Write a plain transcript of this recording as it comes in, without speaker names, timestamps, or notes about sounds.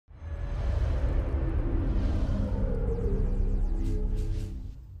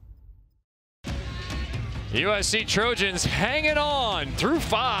USC Trojans hanging on through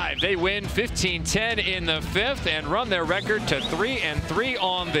 5. They win 15-10 in the 5th and run their record to 3-3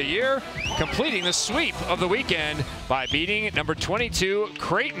 on the year, completing the sweep of the weekend by beating number 22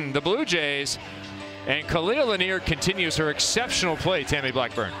 Creighton, the Blue Jays. And Khalil Lanier continues her exceptional play, Tammy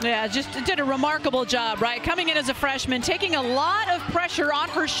Blackburn. Yeah, just did a remarkable job, right? Coming in as a freshman, taking a lot of pressure on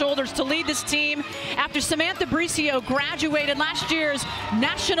her shoulders to lead this team. After Samantha Bricio graduated last year's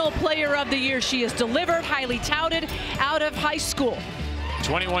National Player of the Year, she is delivered, highly touted out of high school.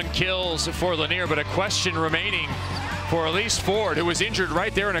 21 kills for Lanier, but a question remaining for Elise Ford, who was injured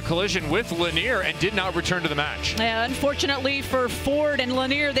right there in a collision with Lanier and did not return to the match. Yeah, unfortunately for Ford and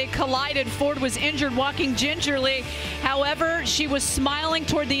Lanier, they collided. Ford was injured walking gingerly. However, she was smiling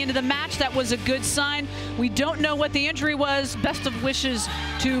toward the end of the match. That was a good sign. We don't know what the injury was. Best of wishes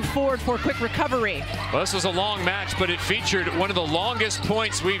to Ford for quick recovery. Well, this was a long match, but it featured one of the longest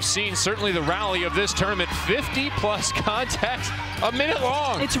points we've seen, certainly the rally of this tournament. 50+ contacts, a minute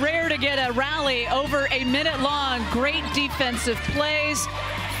long. It's rare to get a rally over a minute long. Great defensive plays.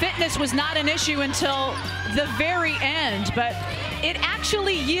 Fitness was not an issue until the very end, but it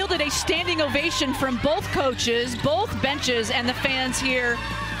actually yielded a standing ovation from both coaches, both benches, and the fans here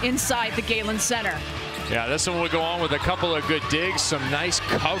inside the Galen Center. Yeah, this one will go on with a couple of good digs, some nice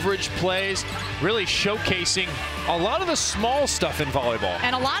coverage plays, really showcasing a lot of the small stuff in volleyball.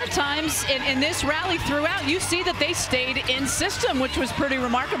 And a lot of times in this rally throughout, you see that they stayed in system, which was pretty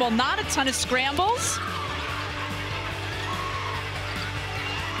remarkable. Not a ton of scrambles.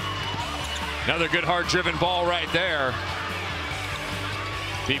 Another good hard-driven ball right there.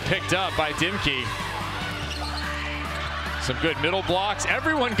 Be picked up by Dimke. Some good middle blocks.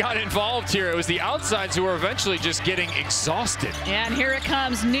 Everyone got involved here. It was the outsides who were eventually just getting exhausted. And here it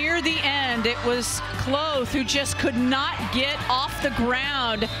comes near the end. It was Cloth who just could not get off the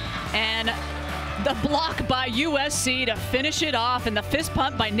ground. And the block by USC to finish it off, and the fist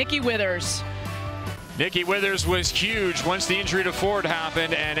pump by Nikki Withers. Nikki Withers was huge once the injury to Ford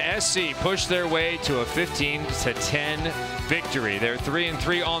happened, and SC pushed their way to a 15-10 victory. They're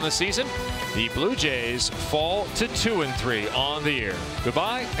 3-3 on the season. The Blue Jays fall to 2-3 on the year.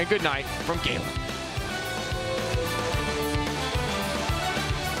 Goodbye and good night from Galen.